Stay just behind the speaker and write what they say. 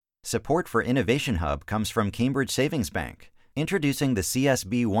Support for Innovation Hub comes from Cambridge Savings Bank. Introducing the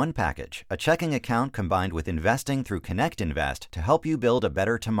CSB One package, a checking account combined with investing through Connect Invest to help you build a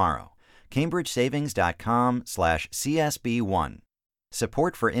better tomorrow. CambridgeSavings.com/CSB1.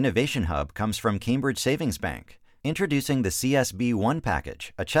 Support for Innovation Hub comes from Cambridge Savings Bank. Introducing the CSB One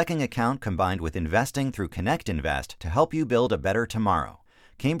package, a checking account combined with investing through Connect Invest to help you build a better tomorrow.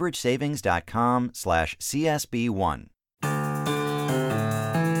 CambridgeSavings.com/CSB1.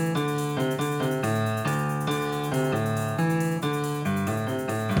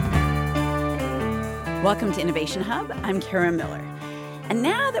 Welcome to Innovation Hub. I'm Kara Miller. And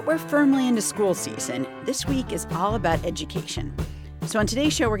now that we're firmly into school season, this week is all about education. So on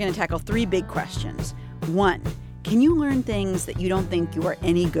today's show, we're going to tackle three big questions. 1, can you learn things that you don't think you are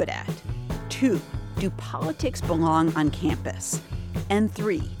any good at? 2, do politics belong on campus? And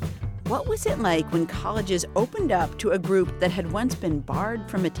 3, what was it like when colleges opened up to a group that had once been barred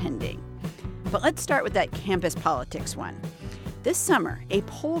from attending? But let's start with that campus politics one. This summer, a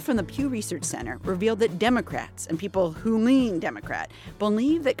poll from the Pew Research Center revealed that Democrats and people who lean Democrat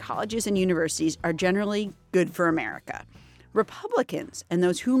believe that colleges and universities are generally good for America. Republicans and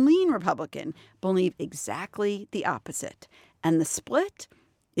those who lean Republican believe exactly the opposite. And the split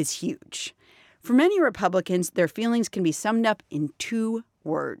is huge. For many Republicans, their feelings can be summed up in 2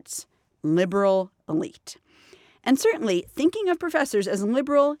 words: liberal elite. And certainly, thinking of professors as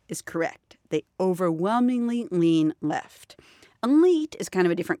liberal is correct. They overwhelmingly lean left. Elite is kind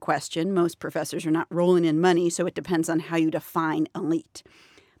of a different question. Most professors are not rolling in money, so it depends on how you define elite.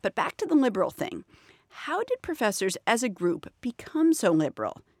 But back to the liberal thing. How did professors as a group become so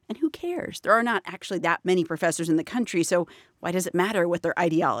liberal? And who cares? There are not actually that many professors in the country, so why does it matter what their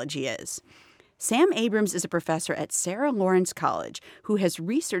ideology is? Sam Abrams is a professor at Sarah Lawrence College who has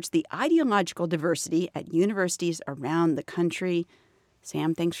researched the ideological diversity at universities around the country.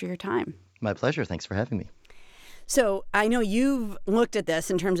 Sam, thanks for your time. My pleasure. Thanks for having me. So I know you've looked at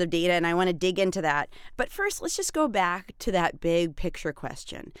this in terms of data, and I want to dig into that. But first, let's just go back to that big picture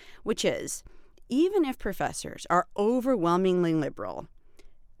question, which is, even if professors are overwhelmingly liberal,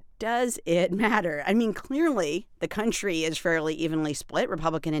 does it matter? I mean, clearly, the country is fairly evenly split,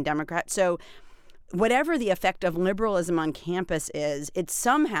 Republican and Democrat. So whatever the effect of liberalism on campus is, it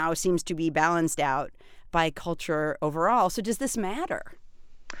somehow seems to be balanced out by culture overall. So does this matter?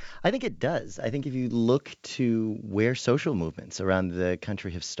 I think it does. I think if you look to where social movements around the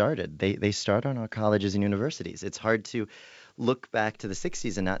country have started, they start on our colleges and universities. It's hard to look back to the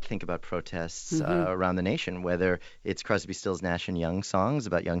 60s and not think about protests around the nation, whether it's Crosby, Stills, Nash and Young songs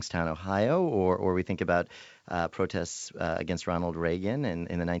about Youngstown, Ohio, or we think about protests against Ronald Reagan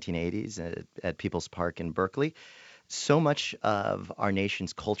in the 1980s at People's Park in Berkeley. So much of our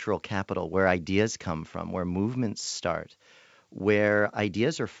nation's cultural capital, where ideas come from, where movements start, where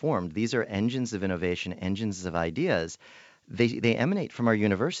ideas are formed, these are engines of innovation, engines of ideas. They emanate from our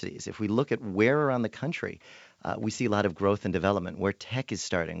universities. If we look at where around the country, we see a lot of growth and development, where tech is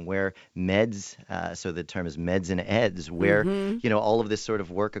starting, where meds, so the term is meds and eds, where all of this sort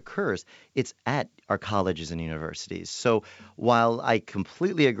of work occurs. It's at our colleges and universities. So while I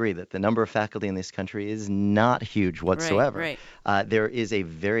completely agree that the number of faculty in this country is not huge whatsoever, there is a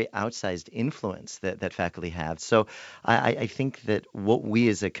very outsized influence that faculty have. So I think that what we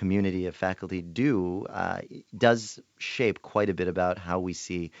as a community of faculty do does shape quite a bit about how we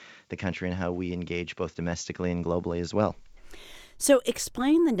see the country and how we engage both domestically and globally as well. So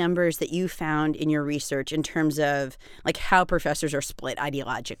explain the numbers that you found in your research in terms of like how professors are split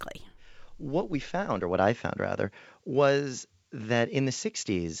ideologically. What we found, or what I found rather, was that in the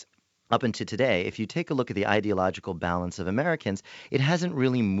 60s up until today, if you take a look at the ideological balance of Americans, it hasn't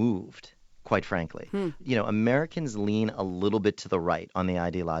really moved, quite frankly. Americans lean a little bit to the right on the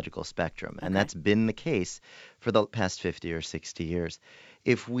ideological spectrum, and that's been the case for the past 50 or 60 years.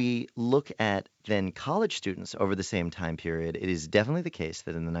 If we look at then college students over the same time period, it is definitely the case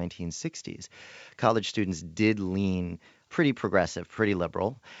that in the 1960s, college students did lean pretty progressive, pretty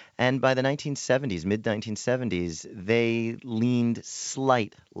liberal. And by the 1970s, mid-1970s, they leaned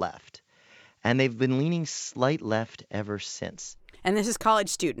slight left. And they've been leaning slight left ever since. And this is college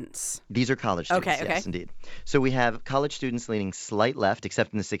students. These are college students, yes, indeed. So we have college students leaning slight left,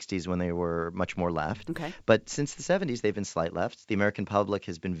 except in the 60s when they were much more left. But since the 70s, they've been slight left. The American public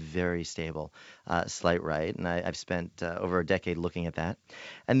has been very stable, slight right. And I've spent over a decade looking at that.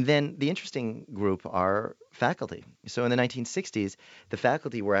 And then the interesting group are faculty. So in the 1960s, the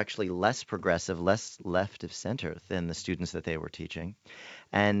faculty were actually less progressive, less left of center than the students that they were teaching.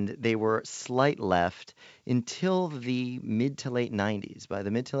 And they were slight left until the mid to late 90s. By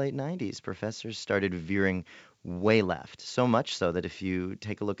the mid to late 90s, professors started veering way left. So much so that if you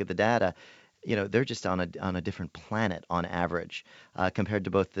take a look at the data, they're just on a different planet on average compared to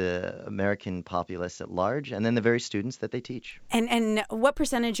both the American populace at large and then the very students that they teach. And what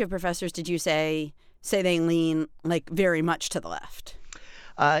percentage of professors did you say they lean like very much to the left?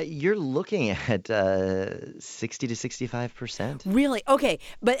 You're looking at 60 to 65%. Really? Okay.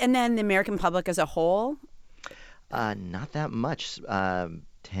 And then the American public as a whole? Not that much.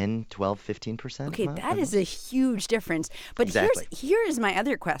 10, 12, 15%. Okay, that is a huge difference. But exactly. Here is my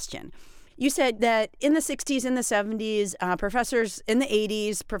other question. You said that in the 60s, in the 70s, professors, in the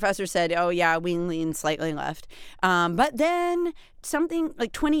 80s, professors said, oh, yeah, we lean slightly left. But then something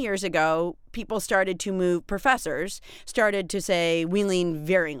like 20 years ago, professors started to say, we lean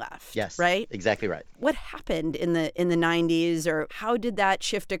very left. Yes, right? Exactly right. What happened in the 90s, or how did that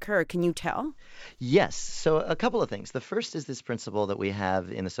shift occur? Can you tell? Yes. So a couple of things. The first is this principle that we have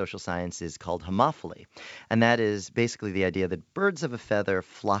in the social sciences called homophily. And that is basically the idea that birds of a feather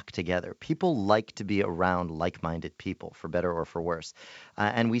flock together. People like to be around like-minded people, for better or for worse.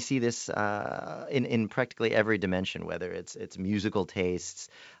 And we see this in practically every dimension, whether it's musical tastes,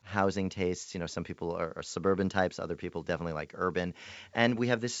 housing tastes. Some people are suburban types, other people definitely like urban. And we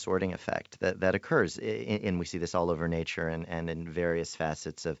have this sorting effect that occurs. And we see this all over nature and in various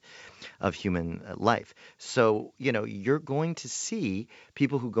facets of human life. So, you're going to see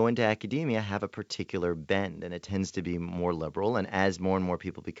people who go into academia have a particular bend, and it tends to be more liberal. And as more and more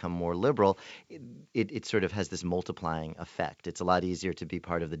people become more liberal, it sort of has this multiplying effect. It's a lot easier to be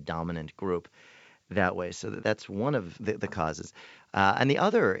part of the dominant group that way. So that's one of the causes. And the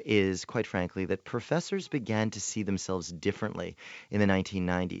other is, quite frankly, that professors began to see themselves differently in the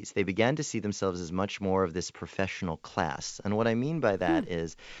 1990s. They began to see themselves as much more of this professional class. And what I mean by that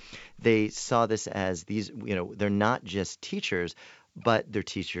is they saw this as these, they're not just teachers, but they're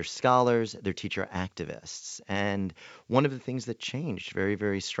teacher scholars, they're teacher activists. And one of the things that changed very,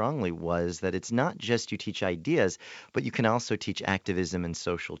 very strongly was that it's not just you teach ideas, but you can also teach activism and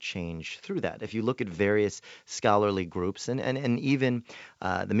social change through that. If you look at various scholarly groups and even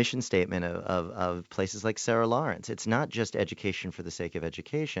the mission statement of places like Sarah Lawrence, it's not just education for the sake of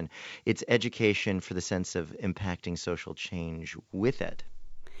education, it's education for the sense of impacting social change with it.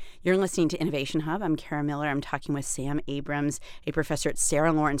 You're listening to Innovation Hub. I'm Kara Miller. I'm talking with Sam Abrams, a professor at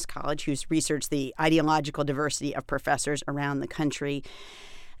Sarah Lawrence College who's researched the ideological diversity of professors around the country.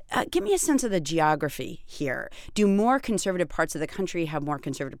 Give me a sense of the geography here. Do more conservative parts of the country have more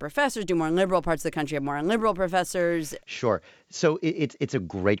conservative professors? Do more liberal parts of the country have more liberal professors? Sure. So it's a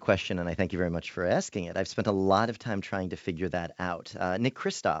great question, and I thank you very much for asking it. I've spent a lot of time trying to figure that out. Nick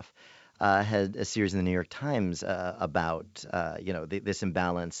Kristof had a series in the New York Times about this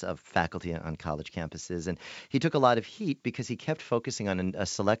imbalance of faculty on college campuses, and he took a lot of heat because he kept focusing on a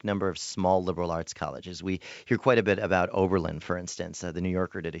select number of small liberal arts colleges. We hear quite a bit about Oberlin, for instance. The New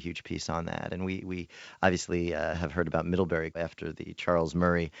Yorker did a huge piece on that, and we obviously have heard about Middlebury after the Charles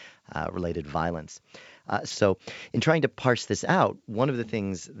Murray related violence. So in trying to parse this out, one of the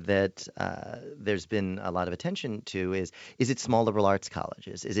things that there's been a lot of attention to is it small liberal arts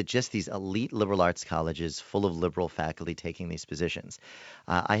colleges? Is it just these elite liberal arts colleges full of liberal faculty taking these positions?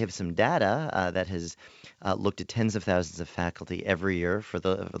 I have some data that has looked at tens of thousands of faculty every year for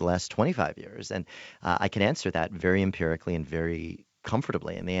the last 25 years, and I can answer that very empirically and very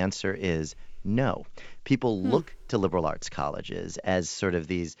comfortably, and the answer is no. People look to liberal arts colleges as sort of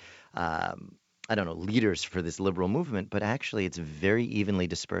these leaders for this liberal movement, but actually it's very evenly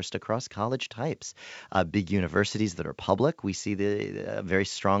dispersed across college types. Big universities that are public, we see the very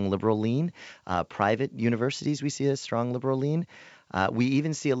strong liberal lean. Private universities, we see a strong liberal lean. We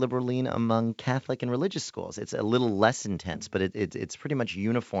even see a liberal lean among Catholic and religious schools. It's a little less intense, but it's pretty much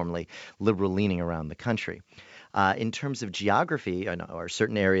uniformly liberal leaning around the country. In terms of geography, are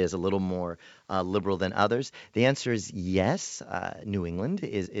certain areas a little more liberal than others? The answer is yes. New England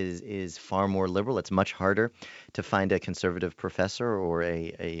is far more liberal. It's much harder to find a conservative professor or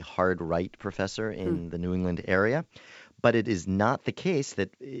a hard right professor in the New England area. But it is not the case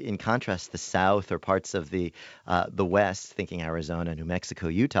that, in contrast, the South or parts of the West, thinking Arizona, New Mexico,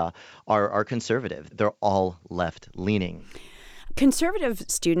 Utah, are conservative. They're all left-leaning. Conservative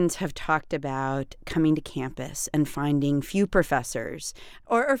students have talked about coming to campus and finding few professors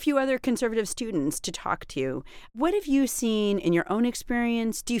or few other conservative students to talk to. What have you seen in your own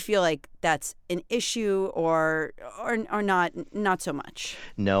experience? Do you feel like that's an issue or not so much?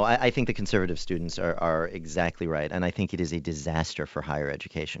 No, I think the conservative students are exactly right. And I think it is a disaster for higher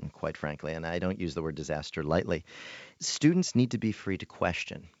education, quite frankly. And I don't use the word disaster lightly. Students need to be free to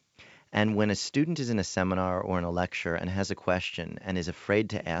question. And when a student is in a seminar or in a lecture and has a question and is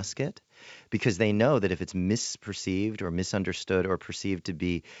afraid to ask it, because they know that if it's misperceived or misunderstood or perceived to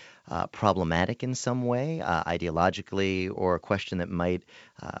be problematic in some way, ideologically, or a question that might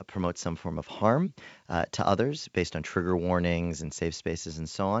promote some form of harm to others based on trigger warnings and safe spaces and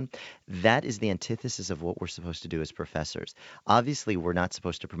so on, that is the antithesis of what we're supposed to do as professors. Obviously, we're not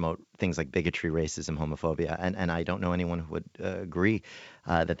supposed to promote things like bigotry, racism, homophobia, and I don't know anyone who would agree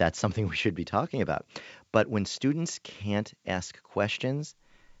that that's something we should be talking about. But when students can't ask questions,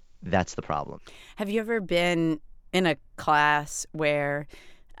 that's the problem. Have you ever been in a class where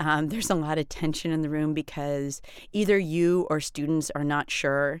there's a lot of tension in the room because either you or students are not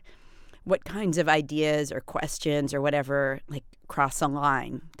sure what kinds of ideas or questions or whatever like cross a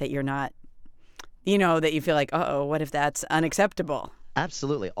line that you're not, that you feel like, uh-oh, what if that's unacceptable?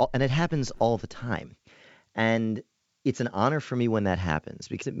 Absolutely. And it happens all the time. And it's an honor for me when that happens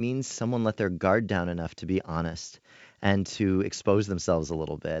because it means someone let their guard down enough to be honest and to expose themselves a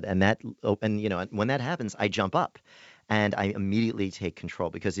little bit. And when that happens, I jump up. And I immediately take control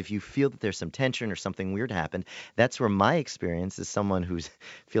because if you feel that there's some tension or something weird happened, that's where my experience as someone who's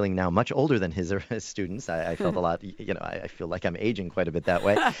feeling now much older than his students. I felt a lot, I feel like I'm aging quite a bit that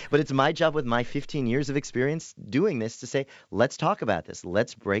way. But it's my job with my 15 years of experience doing this to say, let's talk about this.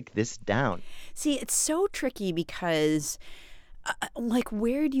 Let's break this down. See, it's so tricky because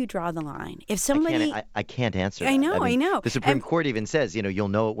where do you draw the line? If somebody, I can't answer that. I know. The Supreme Court even says, you'll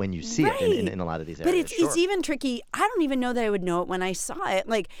know it when you see it in a lot of these areas. But it's even tricky. I don't even know that I would know it when I saw it.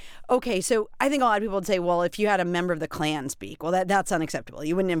 Okay, so I think a lot of people would say, well, if you had a member of the Klan speak, well, that's unacceptable.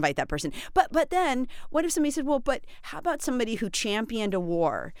 You wouldn't invite that person. But then what if somebody said, well, but how about somebody who championed a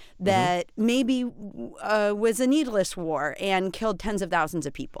war that maybe was a needless war and killed tens of thousands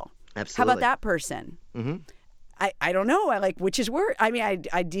of people? Absolutely. How about that person? Mm-hmm. I don't know. Which is worse.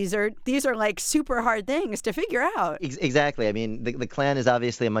 These are like super hard things to figure out. Exactly. I mean, the Klan is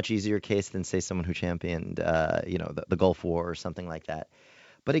obviously a much easier case than, say, someone who championed, the Gulf War or something like that.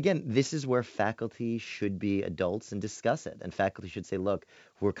 But again, this is where faculty should be adults and discuss it. And faculty should say, look,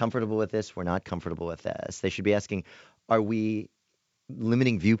 we're comfortable with this. We're not comfortable with this. They should be asking, are we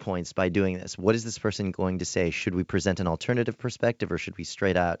limiting viewpoints by doing this? What is this person going to say? Should we present an alternative perspective or should we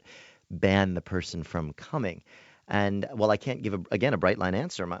straight out ban the person from coming? And while I can't give, a bright line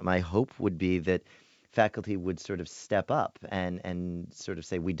answer, my hope would be that faculty would sort of step up and sort of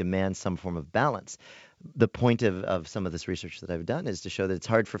say, we demand some form of balance. The point of some of this research that I've done is to show that it's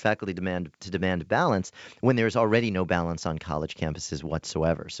hard for faculty to demand balance when there's already no balance on college campuses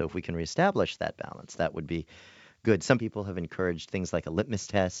whatsoever. So if we can reestablish that balance, that would be good. Some people have encouraged things like a litmus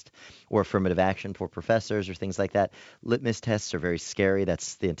test or affirmative action for professors or things like that. Litmus tests are very scary.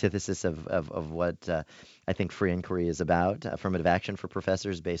 That's the antithesis of what I think free inquiry is about. Affirmative action for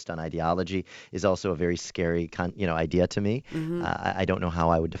professors based on ideology is also a very scary idea to me. Mm-hmm. I don't know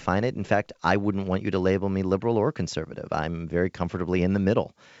how I would define it. In fact, I wouldn't want you to label me liberal or conservative. I'm very comfortably in the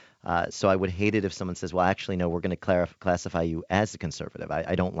middle. So I would hate it if someone says, well, actually, no, we're going to classify you as a conservative.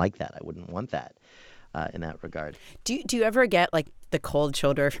 I don't like that. I wouldn't want that. In that regard. Do you ever get the cold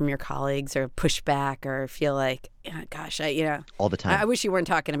shoulder from your colleagues or pushback or feel like, gosh, all the time. I wish you weren't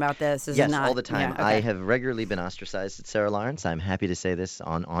talking about this. Yes, all the time. Yeah, okay. I have regularly been ostracized at Sarah Lawrence. I'm happy to say this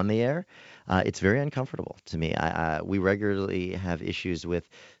on the air. It's very uncomfortable to me. We regularly have issues with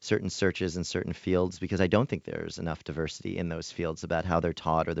certain searches in certain fields because I don't think there's enough diversity in those fields about how they're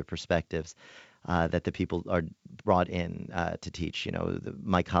taught or their perspectives. That the people are brought in to teach.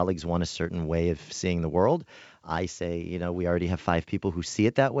 My colleagues want a certain way of seeing the world. I say, we already have 5 people who see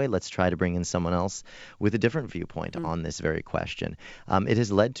it that way. Let's try to bring in someone else with a different viewpoint on this very question. It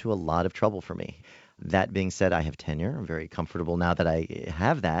has led to a lot of trouble for me. That being said, I have tenure. I'm very comfortable now that I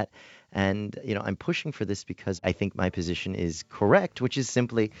have that. And, I'm pushing for this because I think my position is correct, which is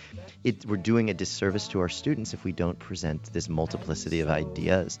simply we're doing a disservice to our students if we don't present this multiplicity of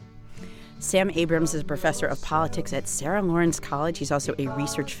ideas. Sam Abrams is a professor of politics at Sarah Lawrence College. He's also a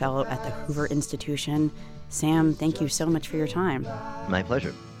research fellow at the Hoover Institution. Sam, thank you so much for your time. My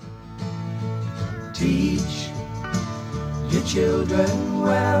pleasure. Teach your children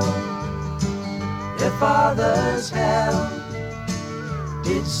well. Their father's help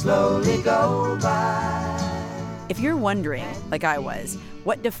did slowly go by. If you're wondering, like I was,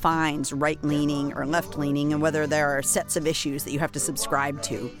 what defines right-leaning or left-leaning and whether there are sets of issues that you have to subscribe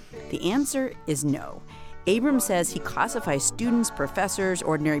to, the answer is no. Abrams says he classifies students, professors,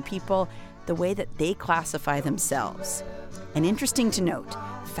 ordinary people the way that they classify themselves. And interesting to note,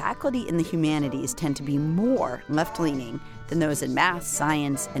 faculty in the humanities tend to be more left-leaning than those in math,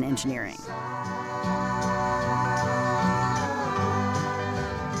 science, and engineering.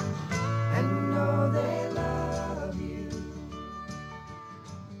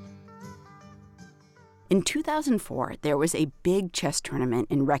 In 2004, there was a big chess tournament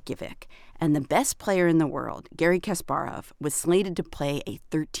in Reykjavik, and the best player in the world, Garry Kasparov, was slated to play a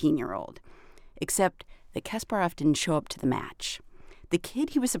 13-year-old. Except that Kasparov didn't show up to the match. The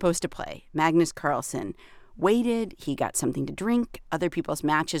kid he was supposed to play, Magnus Carlsen, waited, he got something to drink, other people's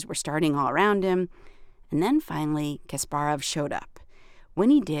matches were starting all around him, and then finally Kasparov showed up.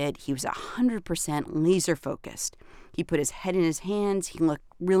 When he did, he was 100% laser-focused. He put his head in his hands, he looked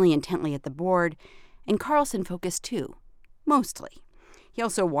really intently at the board, and Carlsen focused too, mostly. He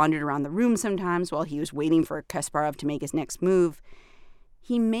also wandered around the room sometimes while he was waiting for Kasparov to make his next move.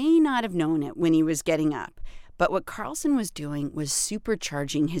 He may not have known it when he was getting up, but what Carlsen was doing was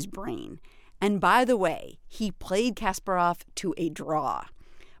supercharging his brain. And by the way, he played Kasparov to a draw.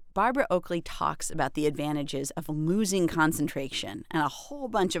 Barbara Oakley talks about the advantages of losing concentration and a whole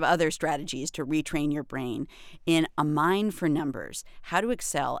bunch of other strategies to retrain your brain in A Mind for Numbers, How to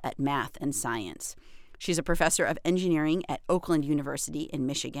Excel at Math and Science. She's a professor of engineering at Oakland University in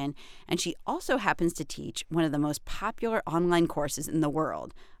Michigan, and she also happens to teach one of the most popular online courses in the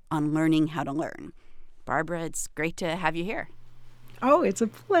world on learning how to learn. Barbara, it's great to have you here. Oh, it's a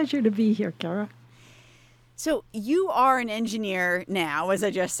pleasure to be here, Kara. So you are an engineer now, as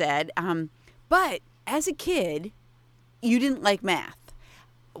I just said, but as a kid, you didn't like math.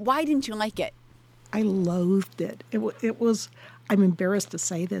 Why didn't you like it? I loathed it. It was, I'm embarrassed to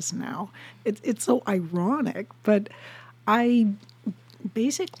say this now. It's so ironic, but I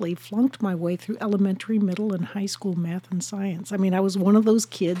basically flunked my way through elementary, middle, and high school math and science. I mean, I was one of those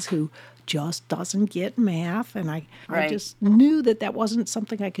kids who just doesn't get math, and I just knew that wasn't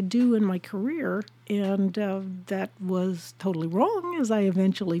something I could do in my career, and that was totally wrong, as I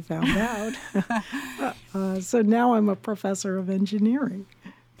eventually found out. So now I'm a professor of engineering.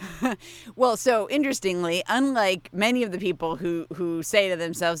 Well, so interestingly, unlike many of the people who say to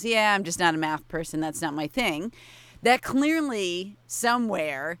themselves, yeah, I'm just not a math person, that's not my thing, that clearly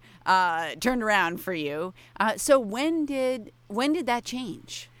somewhere turned around for you. So when did that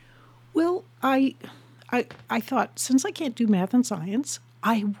change? Well, I thought, since I can't do math and science,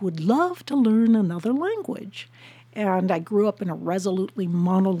 I would love to learn another language. And I grew up in a resolutely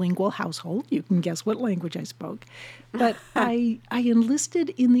monolingual household. You can guess what language I spoke. But I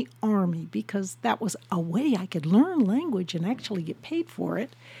enlisted in the Army because that was a way I could learn language and actually get paid for it.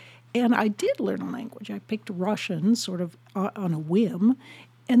 And I did learn a language. I picked Russian sort of on a whim.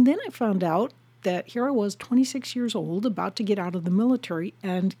 And then I found out that here I was, 26 years old, about to get out of the military.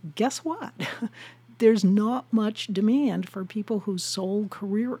 And guess what? There's not much demand for people whose sole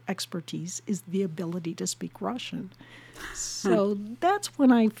career expertise is the ability to speak Russian. So that's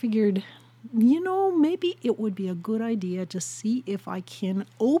when I figured, maybe it would be a good idea to see if I can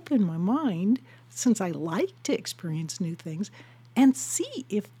open my mind, since I like to experience new things, and see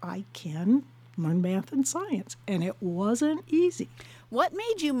if I can learn math and science. And it wasn't easy. What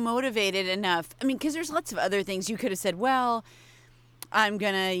made you motivated enough? I mean, because there's lots of other things you could have said, well, I'm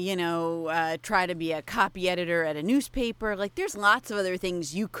going to, try to be a copy editor at a newspaper. Like, there's lots of other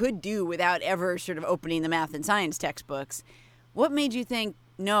things you could do without ever sort of opening the math and science textbooks. What made you think,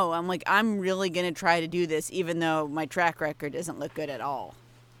 no, I'm really going to try to do this, even though my track record doesn't look good at all?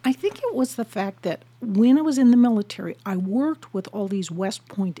 I think it was the fact that when I was in the military, I worked with all these West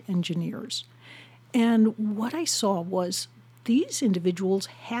Point engineers. And what I saw was these individuals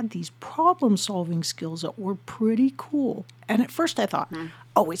had these problem-solving skills that were pretty cool. And at first I thought,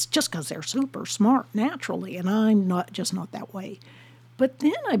 oh, it's just because they're super smart naturally, and I'm not that way. But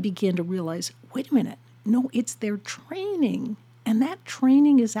then I began to realize, wait a minute, no, it's their training. And that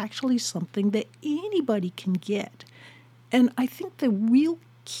training is actually something that anybody can get. And I think the real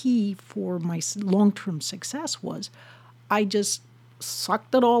key for my long-term success was I just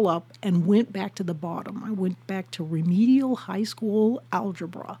sucked it all up and went back to the bottom. I went back to remedial high school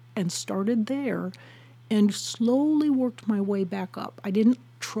algebra and started there and slowly worked my way back up. I didn't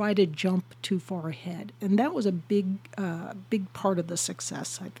try to jump too far ahead. And that was a big part of the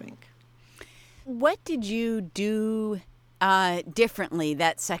success, I think. What did you do differently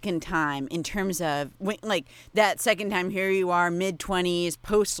that second time in terms of, that second time here you are, mid-20s,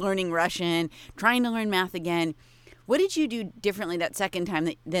 post-learning Russian, trying to learn math again? What did you do differently that second time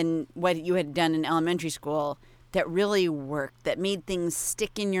than what you had done in elementary school that really worked, that made things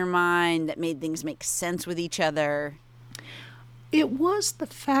stick in your mind, that made things make sense with each other? It was the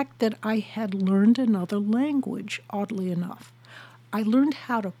fact that I had learned another language, oddly enough. I learned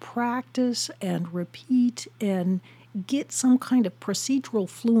how to practice and repeat and get some kind of procedural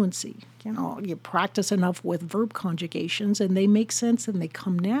fluency. You practice enough with verb conjugations and they make sense and they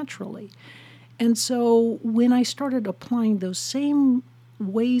come naturally. And so when I started applying those same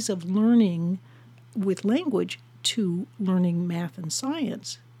ways of learning with language to learning math and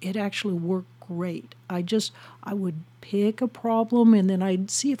science, it actually worked great. I would pick a problem and then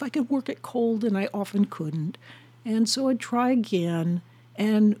I'd see if I could work it cold, and I often couldn't. And so I'd try again,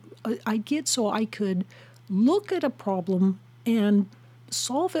 and I'd get so I could look at a problem and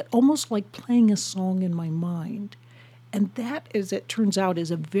solve it almost like playing a song in my mind. And that, as it turns out,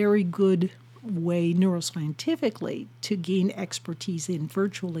 is a very good way neuroscientifically to gain expertise in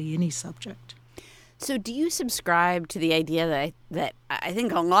virtually any subject. So do you subscribe to the idea that I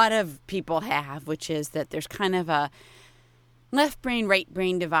think a lot of people have, which is that there's kind of a left brain, right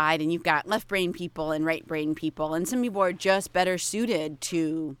brain divide, and you've got left brain people and right brain people, and some people are just better suited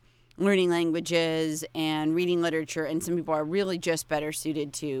to learning languages and reading literature, and some people are really just better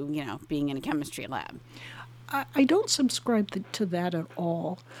suited to, being in a chemistry lab? I don't subscribe to that at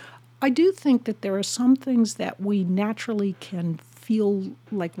all. I do think that there are some things that we naturally can feel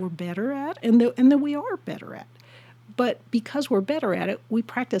like we're better at, and that we are better at. But because we're better at it, we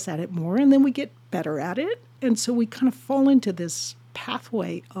practice at it more, and then we get better at it. And so we kind of fall into this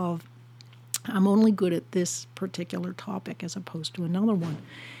pathway of, I'm only good at this particular topic as opposed to another one.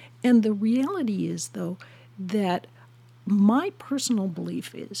 And the reality is, though, that my personal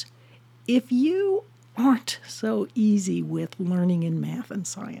belief is, if you aren't so easy with learning in math and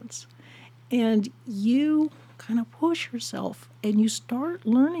science, and you kind of push yourself and you start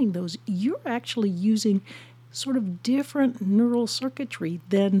learning those, you're actually using sort of different neural circuitry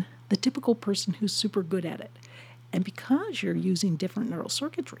than the typical person who's super good at it. And because you're using different neural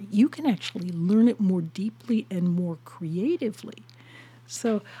circuitry, you can actually learn it more deeply and more creatively.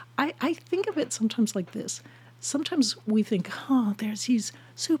 So I think of it sometimes like this. Sometimes we think, there's these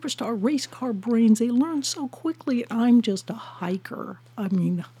superstar race car brains. They learn so quickly. I'm just a hiker. I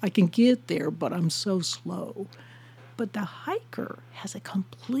mean, I can get there, but I'm so slow. But the hiker has a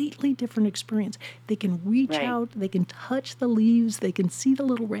completely different experience. They can reach out, they can touch the leaves, they can see the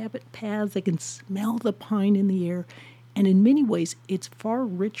little rabbit paths, they can smell the pine in the air. And in many ways, it's far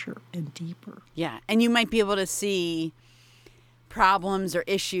richer and deeper. Yeah, and you might be able to see problems or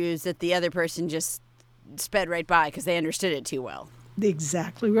issues that the other person just sped right by because they understood it too well.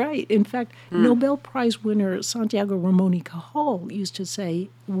 Exactly right. In fact, Nobel Prize winner Santiago Ramon y Cajal used to say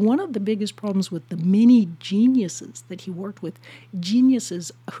one of the biggest problems with the many geniuses that he worked with,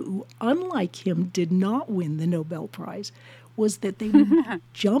 geniuses who, unlike him, did not win the Nobel Prize, was that they would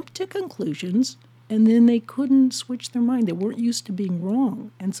jump to conclusions and then they couldn't switch their mind. They weren't used to being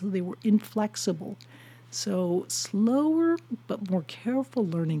wrong, and so they were inflexible. So slower but more careful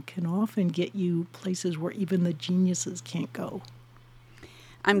learning can often get you places where even the geniuses can't go.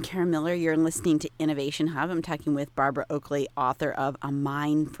 I'm Kara Miller. You're listening to Innovation Hub. I'm talking with Barbara Oakley, author of A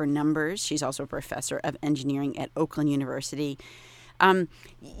Mind for Numbers. She's also a professor of engineering at Oakland University.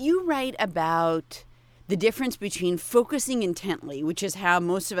 You write about the difference between focusing intently, which is how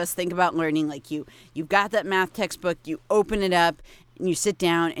most of us think about learning. Like you've got that math textbook, you open it up, and you sit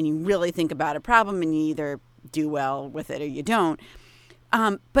down and you really think about a problem, and you either do well with it or you don't.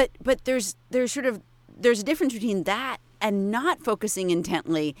 But there's a difference between that and not focusing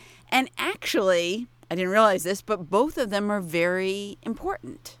intently. And actually, I didn't realize this, but both of them are very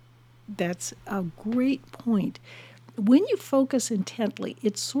important. That's a great point. When you focus intently,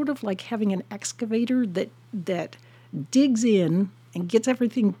 it's sort of like having an excavator that digs in and gets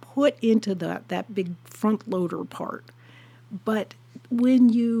everything put into that big front loader part. But when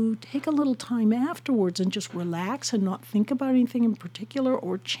you take a little time afterwards and just relax and not think about anything in particular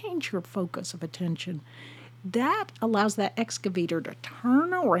or change your focus of attention, that allows that excavator to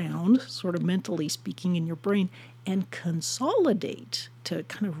turn around, sort of mentally speaking in your brain, and consolidate, to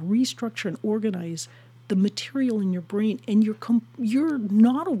kind of restructure and organize the material in your brain. And you're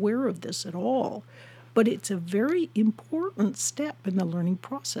not aware of this at all, but it's a very important step in the learning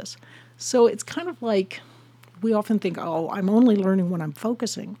process. So it's kind of like we often think, I'm only learning when I'm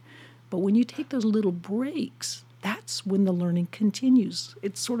focusing. But when you take those little breaks, that's when the learning continues.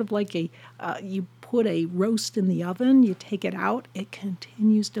 It's sort of like you put a roast in the oven, you take it out, it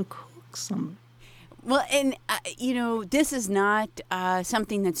continues to cook some. Well, and, this is not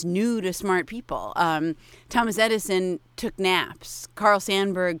something that's new to smart people. Thomas Edison took naps. Carl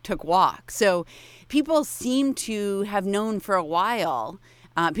Sandburg took walks. So people seem to have known for a while,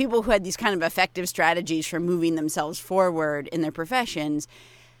 people who had these kind of effective strategies for moving themselves forward in their professions,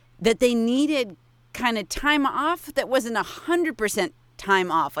 that they needed kind of time off that wasn't 100%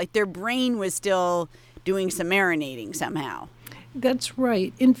 time off. Like their brain was still doing some marinating somehow. That's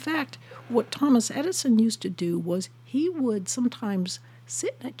right. In fact, what Thomas Edison used to do was he would sometimes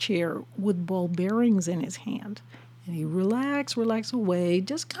sit in a chair with ball bearings in his hand. And he'd relax away,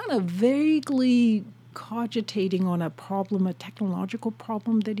 just kind of vaguely cogitating on a problem, a technological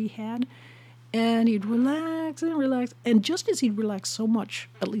problem that he had. And he'd relax and relax. And just as he'd relax so much,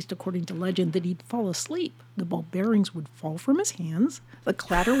 at least according to legend, that he'd fall asleep, the ball bearings would fall from his hands, the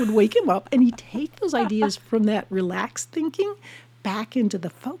clatter would wake him up, and he'd take those ideas from that relaxed thinking back into the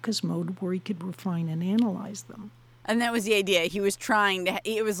focus mode where he could refine and analyze them. And that was the idea. He was trying to,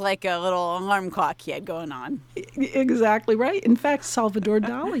 it was like a little alarm clock he had going on. Exactly right. In fact, Salvador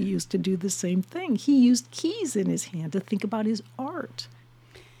Dali used to do the same thing. He used keys in his hand to think about his art.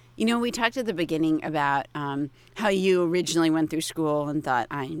 You know, we talked at the beginning about how you originally went through school and thought,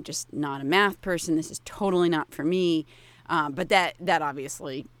 I'm just not a math person. This is totally not for me. But that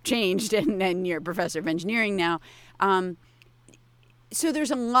obviously changed, and you're a professor of engineering now. So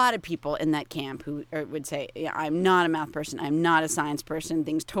there's a lot of people in that camp who would say, yeah, I'm not a math person. I'm not a science person.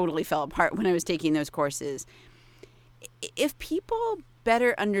 Things totally fell apart when I was taking those courses. If people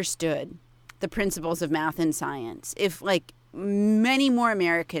better understood the principles of math and science, if like many more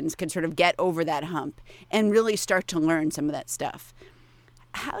Americans could sort of get over that hump and really start to learn some of that stuff,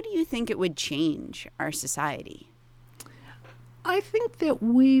 how do you think it would change our society? I think that it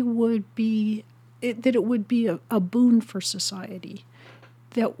would be a boon for society.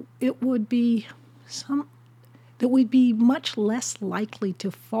 That it would be that we'd be much less likely to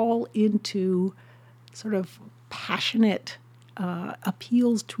fall into sort of passionate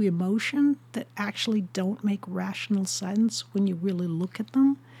appeals to emotion that actually don't make rational sense when you really look at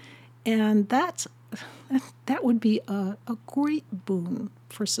them. And that would be a great boon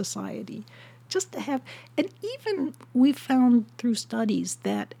for society. Just to have, and even we found through studies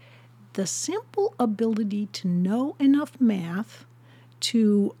that the simple ability to know enough math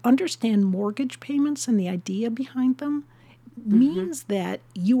to understand mortgage payments and the idea behind them means that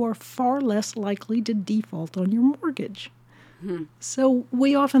you are far less likely to default on your mortgage. So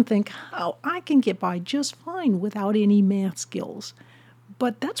we often think, oh, I can get by just fine without any math skills.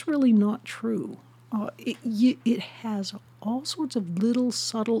 But that's really not true. It has all sorts of little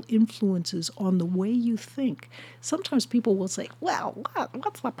subtle influences on the way you think. Sometimes people will say, well,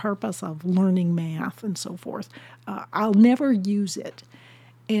 what's the purpose of learning math and so forth? I'll never use it.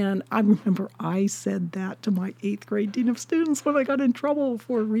 And I remember I said that to my 8th grade dean of students when I got in trouble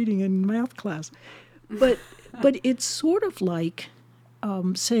for reading in math class. But it's sort of like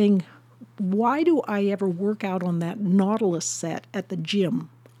saying, why do I ever work out on that Nautilus set at the gym?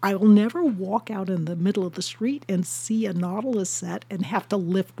 I will never walk out in the middle of the street and see a Nautilus set and have to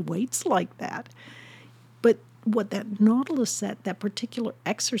lift weights like that. But what that Nautilus set, that particular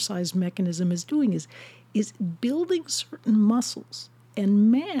exercise mechanism is doing is building certain muscles.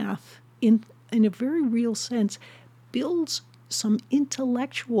 And math, in a very real sense, builds some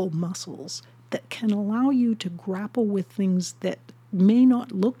intellectual muscles that can allow you to grapple with things that may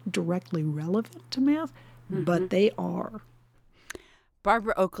not look directly relevant to math, but they are.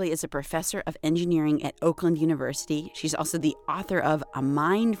 Barbara Oakley is a professor of engineering at Oakland University. She's also the author of A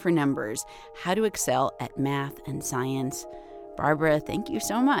Mind for Numbers, How to Excel at Math and Science. Barbara, thank you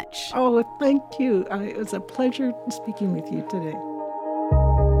so much. Oh, thank you. It was a pleasure speaking with you today.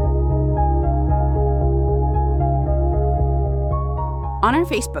 On our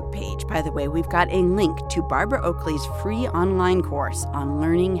Facebook page, by the way, we've got a link to Barbara Oakley's free online course on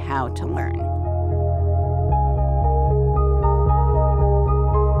learning how to learn.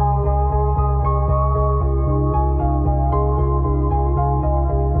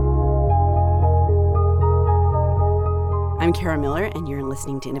 I'm Kara Miller, and you're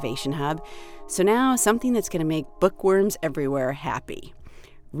listening to Innovation Hub. So now, something that's going to make bookworms everywhere happy.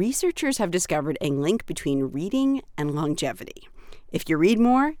 Researchers have discovered a link between reading and longevity. If you read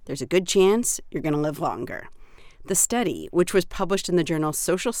more, there's a good chance you're going to live longer. The study, which was published in the journal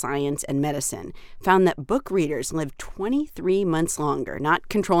Social Science and Medicine, found that book readers live 23 months longer, not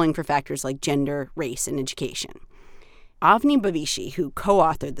controlling for factors like gender, race, and education. Avni Bhavishi, who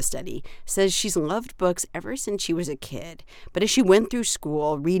co-authored the study, says she's loved books ever since she was a kid. But as she went through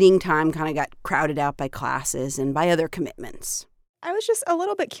school, reading time kind of got crowded out by classes and by other commitments. I was just a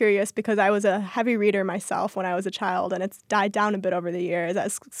little bit curious because I was a heavy reader myself when I was a child, and it's died down a bit over the years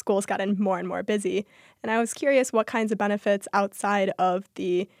as school's gotten more and more busy. And I was curious what kinds of benefits outside of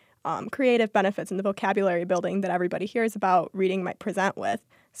the creative benefits and the vocabulary building that everybody hears about reading might present with.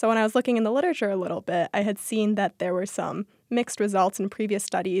 So when I was looking in the literature a little bit, I had seen that there were some mixed results in previous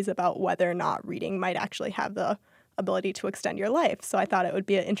studies about whether or not reading might actually have the ability to extend your life. So I thought it would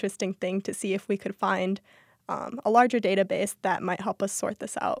be an interesting thing to see if we could find a larger database that might help us sort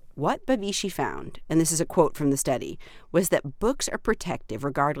this out. What Bhavishi found, and this is a quote from the study, was that books are protective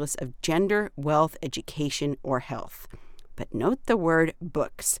regardless of gender, wealth, education, or health. But note the word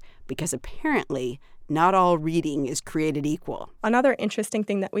books, because apparently not all reading is created equal. Another interesting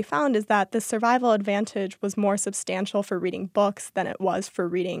thing that we found is that the survival advantage was more substantial for reading books than it was for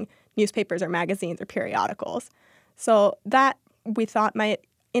reading newspapers or magazines or periodicals. So that we thought might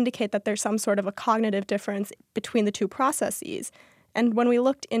indicate that there's some sort of a cognitive difference between the two processes. And when we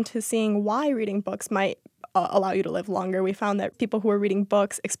looked into seeing why reading books might allow you to live longer, we found that people who were reading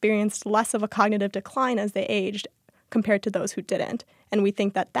books experienced less of a cognitive decline as they aged compared to those who didn't. And we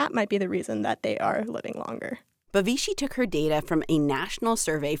think that that might be the reason that they are living longer. Bhavishi took her data from a national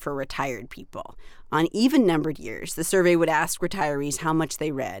survey for retired people. On even-numbered years, the survey would ask retirees how much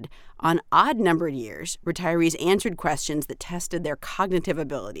they read. On odd-numbered years, retirees answered questions that tested their cognitive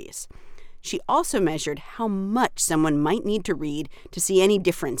abilities. She also measured how much someone might need to read to see any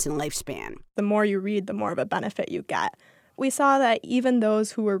difference in lifespan. The more you read, the more of a benefit you get. We saw that even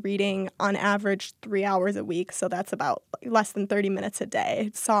those who were reading on average 3 hours a week, so that's about less than 30 minutes a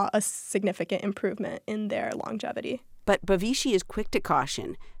day, saw a significant improvement in their longevity. But Bhavishi is quick to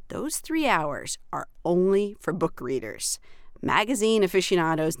caution, those 3 hours are only for book readers. Magazine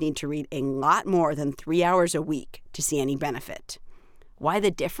aficionados need to read a lot more than 3 hours a week to see any benefit. Why the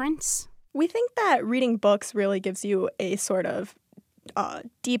difference? We think that reading books really gives you a sort of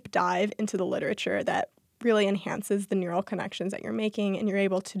deep dive into the literature that really enhances the neural connections that you're making, and you're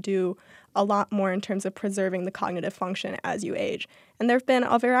able to do a lot more in terms of preserving the cognitive function as you age. And there have been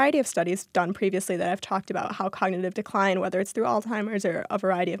a variety of studies done previously that have talked about how cognitive decline, whether it's through Alzheimer's or a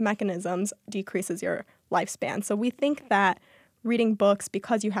variety of mechanisms, decreases your lifespan. So we think that reading books,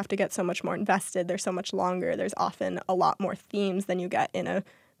 because you have to get so much more invested, they're so much longer, there's often a lot more themes than you get in a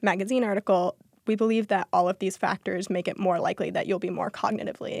magazine article. We believe that all of these factors make it more likely that you'll be more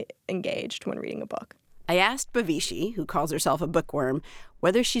cognitively engaged when reading a book. I asked Bhavishi, who calls herself a bookworm,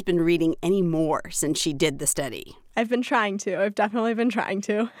 whether she's been reading any more since she did the study. I've been trying to. I've definitely been trying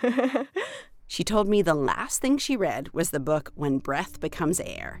to. She told me the last thing she read was the book When Breath Becomes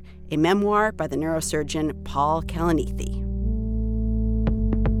Air, a memoir by the neurosurgeon Paul Kalanithi.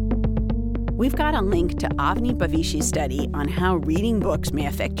 We've got a link to Avni Bhavishi's study on how reading books may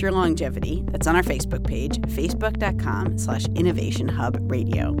affect your longevity. That's on our Facebook page,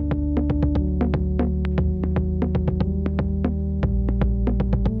 facebook.com/innovationhubradio.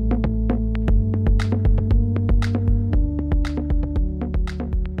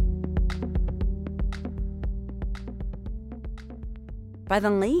 By the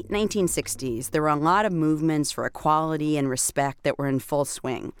late 1960s, there were a lot of movements for equality and respect that were in full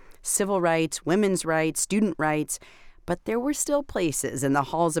swing. Civil rights, women's rights, student rights. But there were still places in the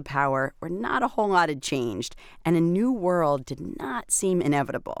halls of power where not a whole lot had changed, and a new world did not seem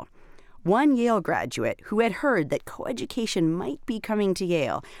inevitable. One Yale graduate who had heard that coeducation might be coming to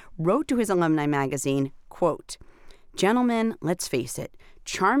Yale wrote to his alumni magazine, quote, "Gentlemen, let's face it,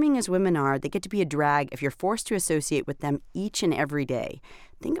 charming as women are, they get to be a drag if you're forced to associate with them each and every day.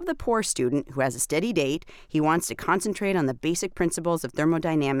 Think of the poor student who has a steady date. He wants to concentrate on the basic principles of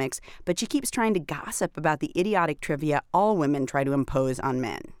thermodynamics, but she keeps trying to gossip about the idiotic trivia all women try to impose on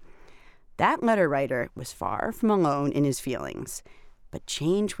men." That letter writer was far from alone in his feelings. But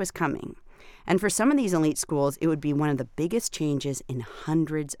change was coming. And for some of these elite schools, it would be one of the biggest changes in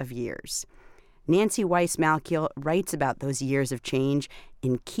hundreds of years. Nancy Weiss Malkiel writes about those years of change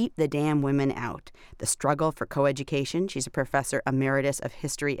in Keep the Damn Women Out, The Struggle for Coeducation. She's a professor emeritus of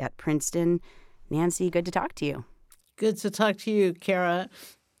history at Princeton. Nancy, good to talk to you. Good to talk to you, Kara.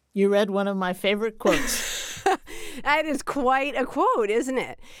 You read one of my favorite quotes. That is quite a quote, isn't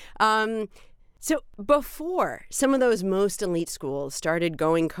it? So before some of those most elite schools started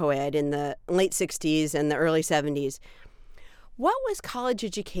going co-ed in the late 60s and the early 70s, what was college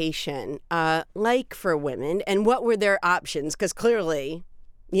education like for women, and what were their options? Because clearly,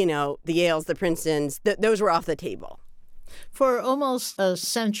 you know, the Yales, the Princetons, those were off the table. For almost a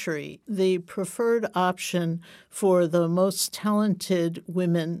century, the preferred option for the most talented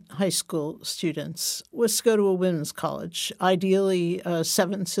women high school students was to go to a women's college, ideally a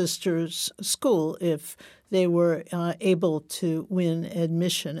Seven Sisters school if they were able to win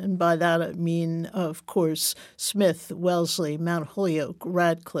admission. And by that I mean, of course, Smith, Wellesley, Mount Holyoke,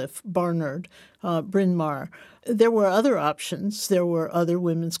 Radcliffe, Barnard, Bryn Mawr. There were other options. There were other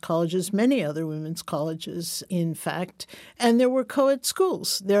women's colleges, many other women's colleges, in fact, and there were co-ed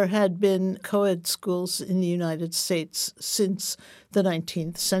schools. There had been co-ed schools in the United States since the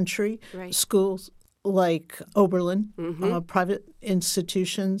 19th century. Right. Schools like Oberlin, private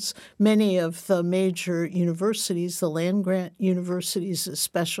institutions, many of the major universities, the land-grant universities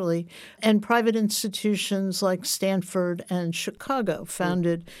especially, and private institutions like Stanford and Chicago,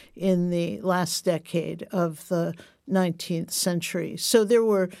 founded in the last decade of the 19th century. So there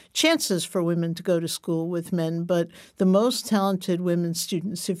were chances for women to go to school with men, but the most talented women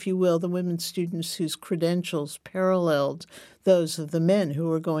students, if you will, the women students whose credentials paralleled those of the men who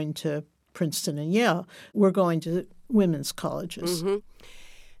were going to Princeton and Yale, were going to women's colleges.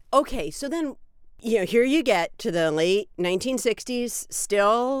 Okay, so then, here you get to the late 1960s.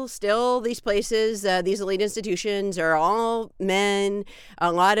 Still, these places, these elite institutions are all men.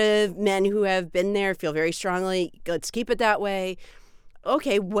 A lot of men who have been there feel very strongly, let's keep it that way.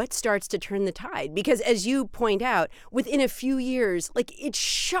 Okay, what starts to turn the tide? Because as you point out, within a few years, it's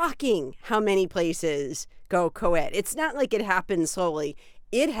shocking how many places go co-ed. It's not like it happens slowly.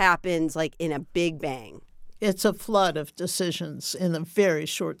 It happens in a big bang. It's a flood of decisions in a very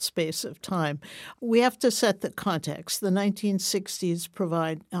short space of time. We have to set the context. The 1960s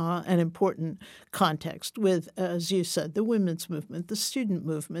provide an important context with, as you said, the women's movement, the student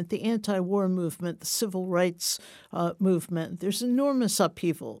movement, the anti-war movement, the civil rights movement. There's enormous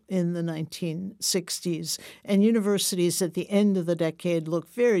upheaval in the 1960s, and universities at the end of the decade look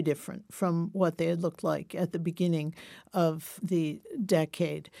very different from what they had looked like at the beginning of the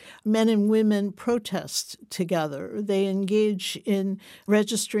decade. Men and women protest together. They engage in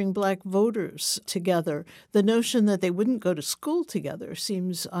registering Black voters together. The notion that they wouldn't go to school together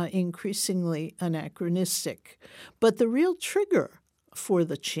seems increasingly anachronistic. But the real trigger for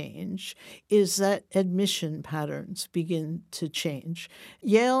the change is that admission patterns begin to change.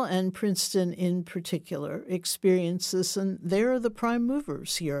 Yale and Princeton in particular experience this, and they're the prime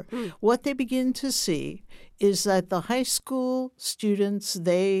movers here. What they begin to see is that the high school students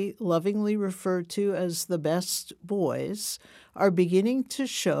they lovingly refer to as the best boys are beginning to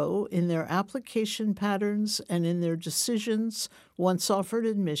show in their application patterns and in their decisions once offered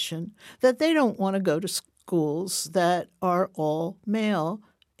admission that they don't want to go to schools that are all male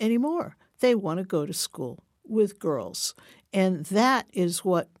anymore. They want to go to school with girls. And that is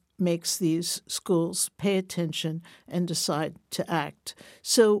what makes these schools pay attention and decide to act.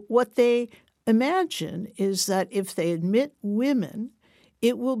 So what they imagine is that if they admit women,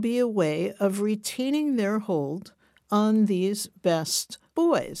 it will be a way of retaining their hold on these best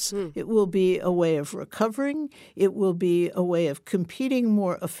boys. It will be a way of recovering. It will be a way of competing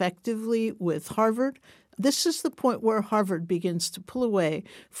more effectively with Harvard. This is the point where Harvard begins to pull away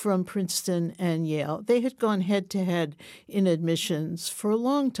from Princeton and Yale. They had gone head-to-head in admissions for a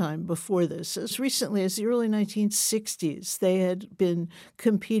long time before this. As recently as the early 1960s, they had been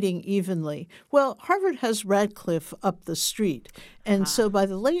competing evenly. Well, Harvard has Radcliffe up the street. And so by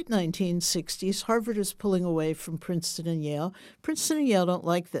the late 1960s, Harvard is pulling away from Princeton and Yale. Princeton and Yale don't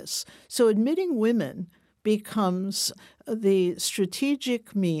like this. So admitting women becomes the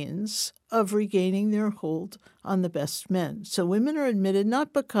strategic means of regaining their hold on the best men. So women are admitted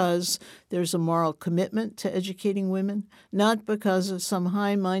not because there's a moral commitment to educating women, not because of some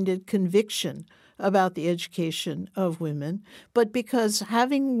high-minded conviction about the education of women, but because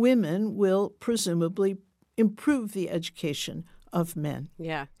having women will presumably improve the education of men.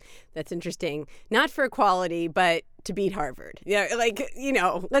 Yeah, that's interesting. Not for equality, but to beat Harvard. Yeah,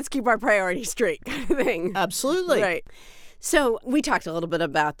 let's keep our priorities straight kind of thing. Absolutely. Right. So we talked a little bit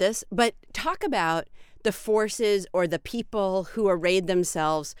about this, but talk about the forces or the people who arrayed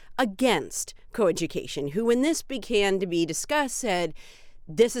themselves against coeducation, who when this began to be discussed said,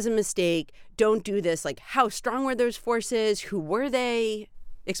 this is a mistake, don't do this. How strong were those forces? Who were they?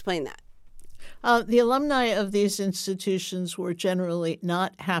 Explain that. The alumni of these institutions were generally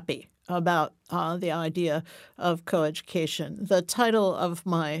not happy about the idea of coeducation. The title of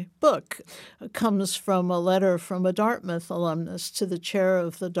my book comes from a letter from a Dartmouth alumnus to the chair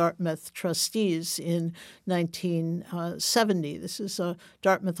of the Dartmouth trustees in 1970. This is a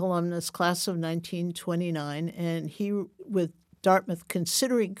Dartmouth alumnus, class of 1929, and he, with Dartmouth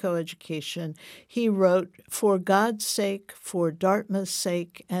considering coeducation, he wrote, "For God's sake, for Dartmouth's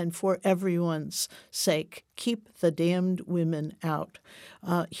sake, and for everyone's sake, keep the damned women out."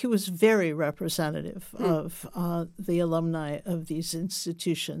 He was very representative of the alumni of these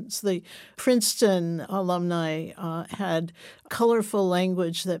institutions. The Princeton alumni had colorful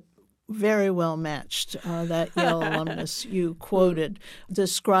language that very well matched that Yale alumnus you quoted,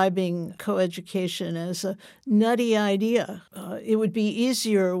 describing coeducation as a nutty idea. It would be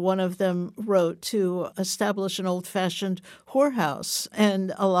easier, one of them wrote, to establish an old-fashioned whorehouse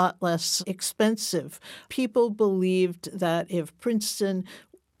and a lot less expensive. People believed that if Princeton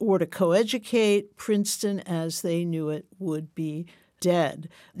or to coeducate, Princeton as they knew it would be dead.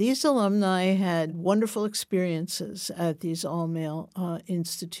 These alumni had wonderful experiences at these all-male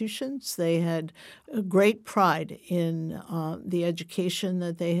institutions. They had a great pride in the education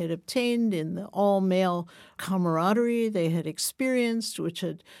that they had obtained, in the all-male camaraderie they had experienced, which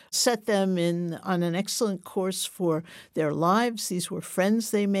had set them on an excellent course for their lives. These were friends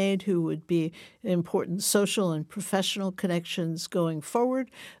they made who would be important social and professional connections going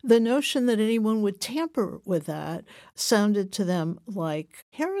forward. The notion that anyone would tamper with that sounded to them like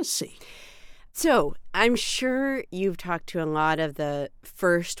heresy. So I'm sure you've talked to a lot of the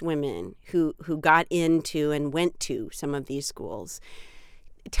first women who got into and went to some of these schools.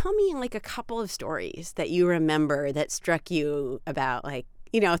 Tell me like a couple of stories that you remember that struck you about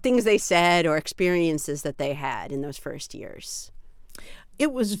things they said or experiences that they had in those first years.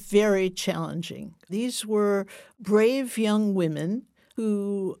 It was very challenging. These were brave young women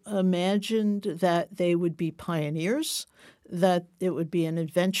who imagined that they would be pioneers, that it would be an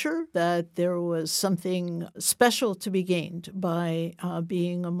adventure, that there was something special to be gained by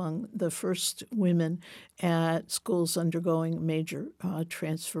being among the first women at schools undergoing major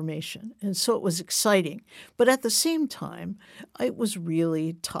transformation. And so it was exciting. But at the same time, it was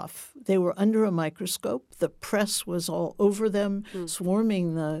really tough. They were under a microscope. The press was all over them,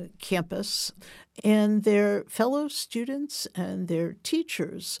 swarming the campus. And their fellow students and their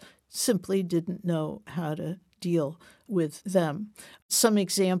teachers simply didn't know how to deal with them. Some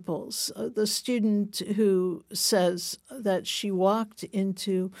examples. The student who says that she walked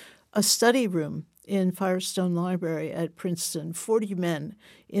into a study room in Firestone Library at Princeton, 40 men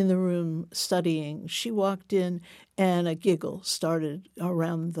in the room studying. She walked in and a giggle started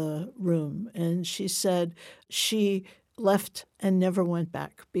around the room. And she said she left and never went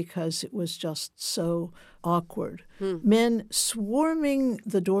back because it was just so awkward. Men swarming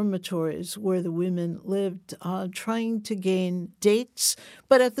the dormitories where the women lived, trying to gain dates,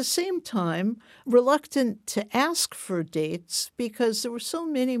 but at the same time reluctant to ask for dates because there were so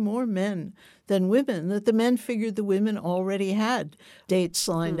many more men than women that the men figured the women already had dates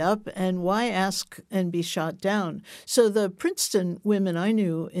lined up, and why ask and be shot down? So the Princeton women I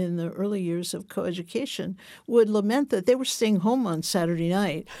knew in the early years of coeducation would lament that they were staying home on Saturday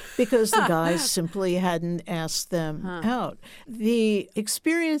night because the guys simply hadn't asked them out. The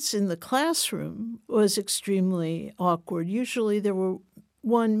experience in the classroom was extremely awkward. Usually there were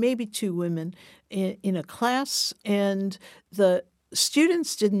one, maybe two women in a class, and the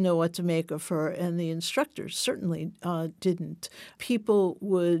students didn't know what to make of her, and the instructors certainly didn't. People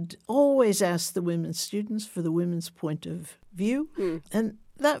would always ask the women students for the women's point of view, and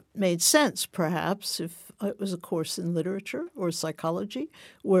that made sense, perhaps, if it was a course in literature or psychology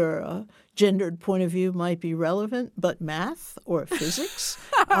where a gendered point of view might be relevant, but math or physics.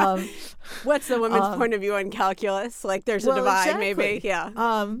 What's the women's point of view on calculus? Like there's a divide, exactly. maybe?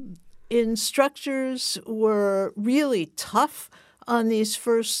 Yeah. Instructors were really tough on these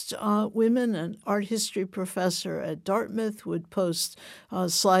first women. An art history professor at Dartmouth would post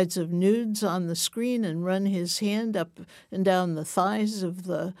slides of nudes on the screen and run his hand up and down the thighs of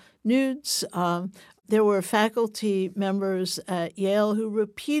the nudes. There were faculty members at Yale who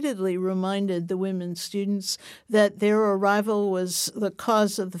repeatedly reminded the women students that their arrival was the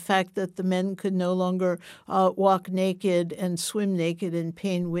cause of the fact that the men could no longer walk naked and swim naked in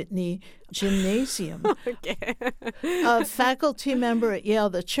Payne Whitney Gymnasium. A faculty member at Yale,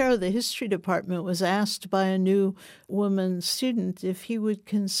 the chair of the history department, was asked by a new woman student if he would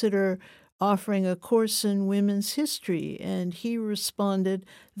consider offering a course in women's history, and he responded,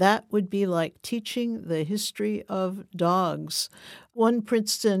 that would be like teaching the history of dogs. One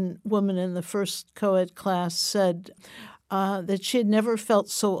Princeton woman in the first co-ed class said that she had never felt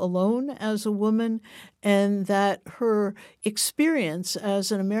so alone as a woman, and that her experience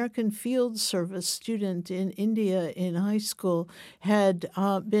as an American Field Service student in India in high school had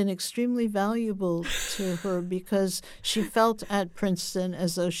been extremely valuable to her because she felt at Princeton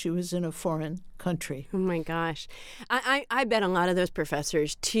as though she was in a foreign country. Oh, my gosh. I bet a lot of those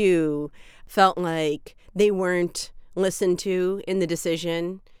professors, too, felt like they weren't listened to in the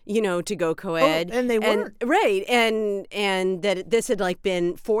decision, to go co-ed. Oh, and they weren't. Right. And that this had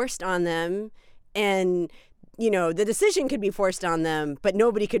been forced on them. And, the decision could be forced on them, but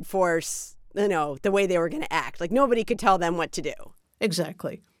nobody could force, the way they were going to act. Nobody could tell them what to do.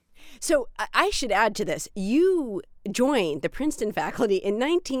 Exactly. So I should add to this, you joined the Princeton faculty in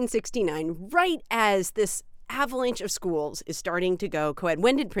 1969, right as this avalanche of schools is starting to go co-ed.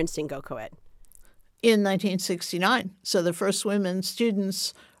 When did Princeton go co-ed? In 1969. So the first women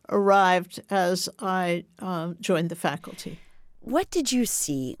students arrived as I joined the faculty. what did you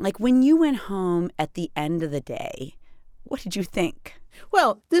see? Like when you went home at the end of the day, what did you think?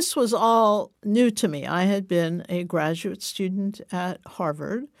 Well, this was all new to me. I had been a graduate student at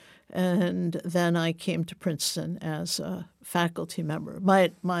Harvard, and then I came to Princeton as a faculty member.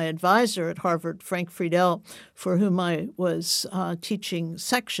 My advisor at Harvard, Frank Friedel, for whom I was teaching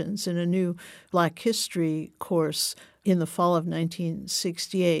sections in a new Black history course in the fall of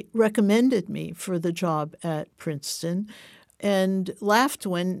 1968, recommended me for the job at Princeton and laughed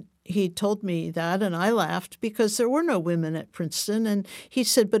when he told me that, and I laughed because there were no women at Princeton. And he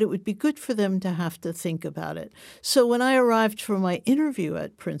said, but it would be good for them to have to think about it. So when I arrived for my interview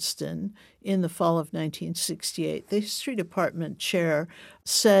at Princeton in the fall of 1968, the history department chair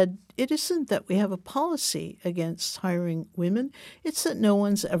said, it isn't that we have a policy against hiring women. It's that no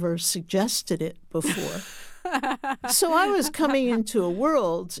one's ever suggested it before. So I was coming into a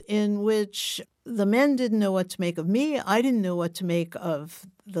world in which the men didn't know what to make of me. I didn't know what to make of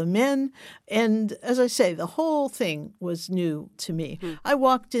the men. And as I say, the whole thing was new to me. I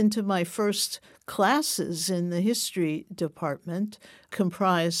walked into my first classes in the history department,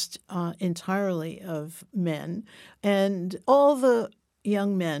 comprised entirely of men, and all the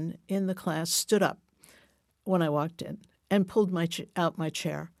young men in the class stood up when I walked in and pulled out my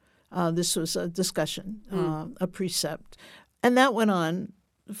chair. This was a discussion, a precept. And that went on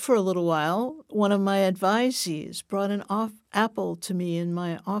for a little while. One of my advisees brought an apple to me in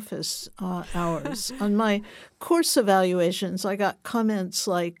my office hours. On my course evaluations, I got comments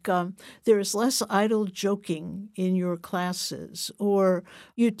like, there is less idle joking in your classes, or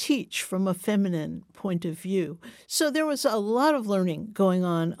you teach from a feminine point of view. So there was a lot of learning going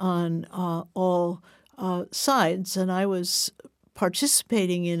on all sides, and I was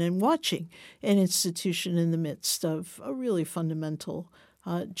participating in and watching an institution in the midst of a really fundamental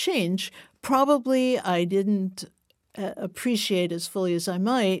change. Probably I didn't appreciate as fully as I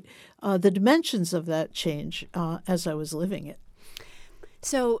might the dimensions of that change as I was living it.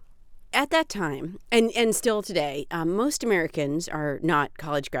 So at that time, and still today, most Americans are not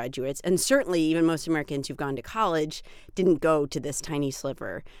college graduates, and certainly even most Americans who've gone to college didn't go to this tiny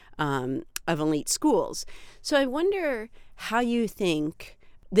sliver of elite schools. So I wonder how you think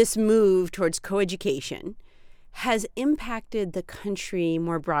this move towards coeducation has impacted the country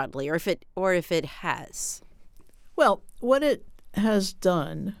more broadly, or if it has. Well, what it has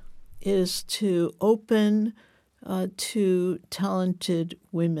done is to open to talented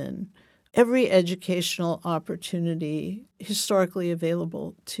women every educational opportunity historically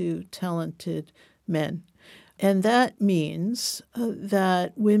available to talented men. And that means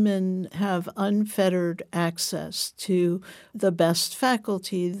that women have unfettered access to the best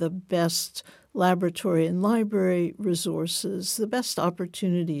faculty, the best laboratory and library resources, the best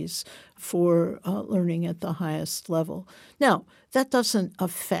opportunities for learning at the highest level. Now, that doesn't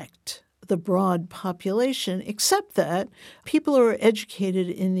affect the broad population, except that people who are educated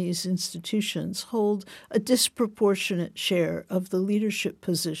in these institutions hold a disproportionate share of the leadership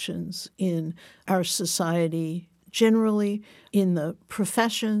positions in our society generally, in the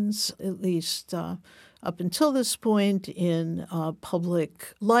professions, at least up until this point, in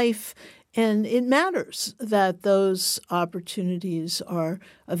public life. And it matters that those opportunities are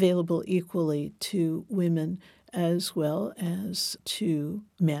available equally to women as well as to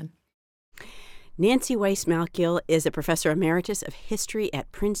men. Nancy Weiss Malkiel is a professor emeritus of history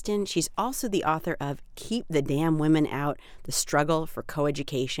at Princeton. She's also the author of Keep the Damn Women Out, The Struggle for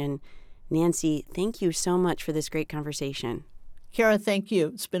Coeducation. Nancy, thank you so much for this great conversation. Kara, thank you.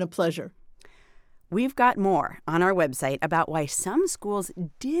 It's been a pleasure. We've got more on our website about why some schools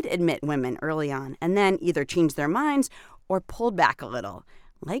did admit women early on and then either changed their minds or pulled back a little,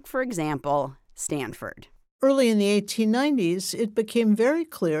 like, for example, Stanford. Early in the 1890s, it became very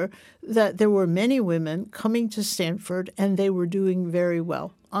clear that there were many women coming to Stanford, and they were doing very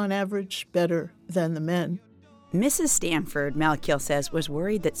well, on average better than the men. Mrs. Stanford, Malkiel says, was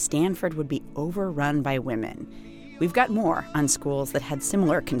worried that Stanford would be overrun by women. We've got more on schools that had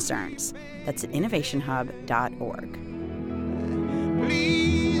similar concerns. That's at innovationhub.org.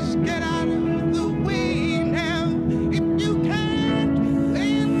 Please get out of the way now. If you can't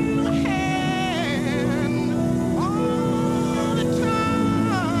lend a hand, all the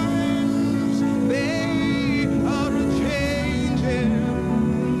times they are a-changing.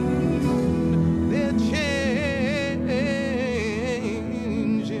 They're changing.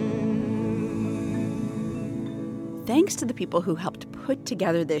 Thanks to the people who helped put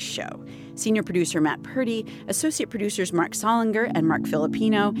together this show. Senior producer Matt Purdy, associate producers Mark Solinger and Mark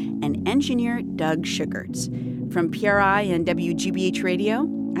Filipino, and engineer Doug Sugarts. From PRI and WGBH Radio,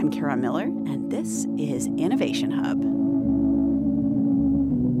 I'm Kara Miller, and this is Innovation Hub.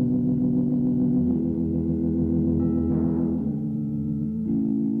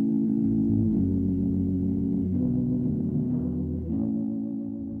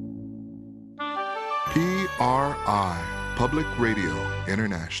 PRI, Public Radio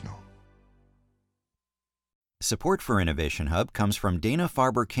International. Support for Innovation Hub comes from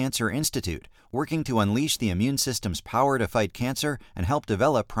Dana-Farber Cancer Institute, working to unleash the immune system's power to fight cancer and help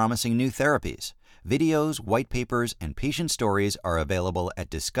develop promising new therapies. Videos, white papers, and patient stories are available at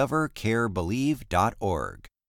discovercarebelieve.org.